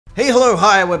Hey, hello,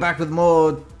 hi, we're back with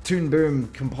more Toon Boom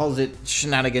composite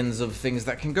shenanigans of things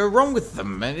that can go wrong with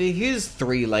them. And here's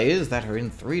 3 layers that are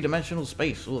in 3-dimensional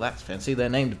space. Oh, that's fancy. They're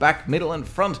named back, middle, and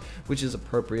front, which is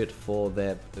appropriate for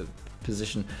their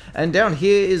position. And down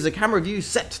here is a camera view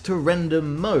set to render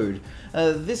mode.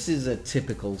 This is a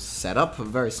typical setup, a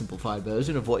very simplified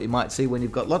version of what you might see when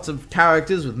you've got lots of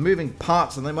characters with moving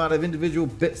parts, and they might have individual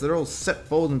bits that are all set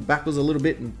forward and backwards a little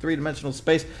bit in 3-dimensional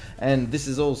space, and this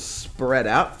is all spread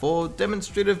out for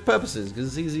demonstrative purposes because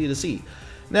it's easier to see.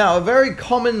 Now, a very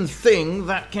common thing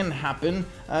that can happen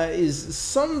is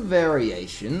some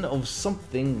variation of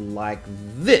something like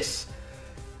this.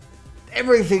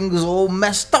 Everything's all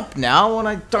messed up now, and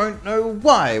I don't know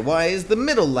why. Why is the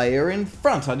middle layer in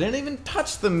front? I didn't even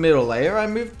touch the middle layer, I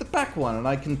moved the back one, and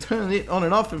I can turn it on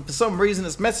and off, and for some reason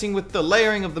it's messing with the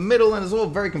layering of the middle, and it's all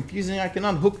very confusing. I can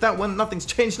unhook that one, nothing's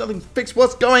changed, nothing's fixed.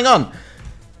 What's going on?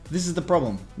 This is the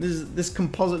problem. This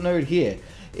composite node here.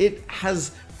 It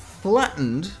has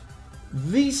flattened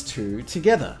these two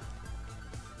together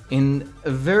in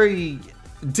a very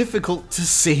difficult to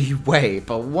see way,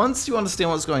 but once you understand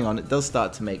what's going on, it does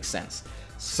start to make sense.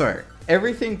 So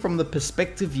everything from the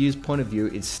perspective view's point of view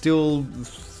is still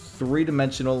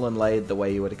 3-dimensional and laid the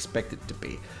way you would expect it to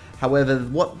be. However,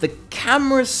 what the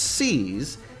camera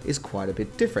sees is quite a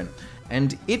bit different,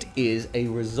 and it is a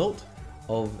result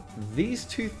of these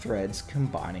two threads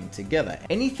combining together.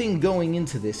 Anything going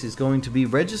into this is going to be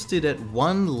registered at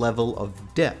one level of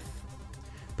depth.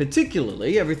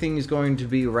 Particularly, everything is going to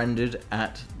be rendered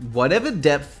at whatever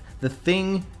depth the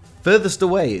thing furthest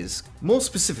away is. More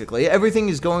specifically, everything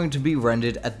is going to be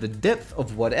rendered at the depth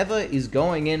of whatever is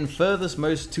going in furthest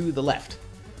most to the left.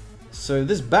 So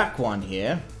this back one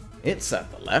here, it's at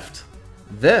the left.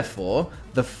 Therefore,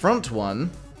 the front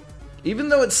one, even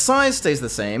though its size stays the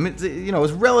same, it's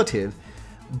relative,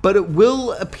 but it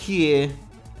will appear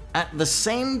at the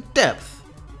same depth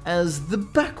as the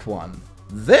back one.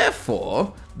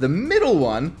 Therefore, the middle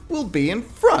one will be in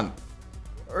front.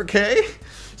 Okay?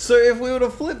 So if we were to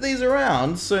flip these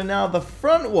around, so now the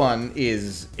front one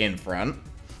is in front,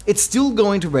 it's still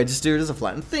going to register it as a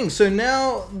flattened thing. So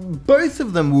now both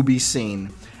of them will be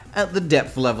seen at the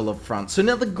depth level of front. So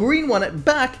now the green one at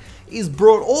back is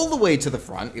brought all the way to the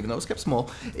front, even though it's kept small.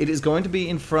 It is going to be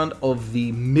in front of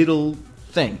the middle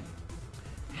thing.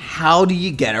 How do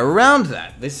you get around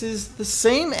that? This is the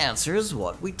same answer as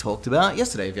what we talked about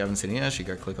yesterday. If you haven't seen it, actually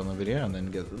go click on the video and then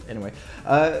go. Anyway,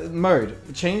 mode.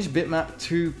 Change bitmap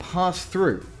to pass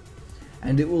through,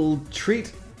 and it will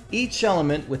treat each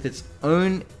element with its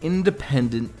own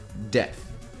independent depth.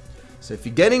 So if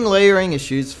you're getting layering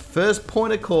issues, first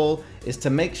point of call is to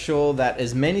make sure that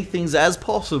as many things as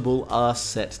possible are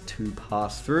set to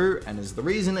pass through, and is the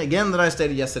reason, again, that I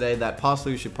stated yesterday that pass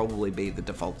through should probably be the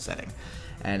default setting.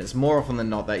 And it's more often than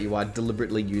not that you are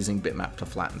deliberately using bitmap to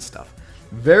flatten stuff.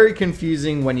 Very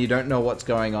confusing when you don't know what's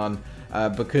going on,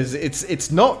 because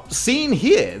it's not seen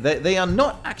here. They are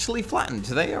not actually flattened.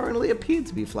 They are only appeared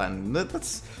to be flattened.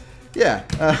 That's, yeah.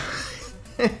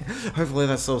 Hopefully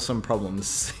that solves some problems.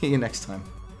 See you next time.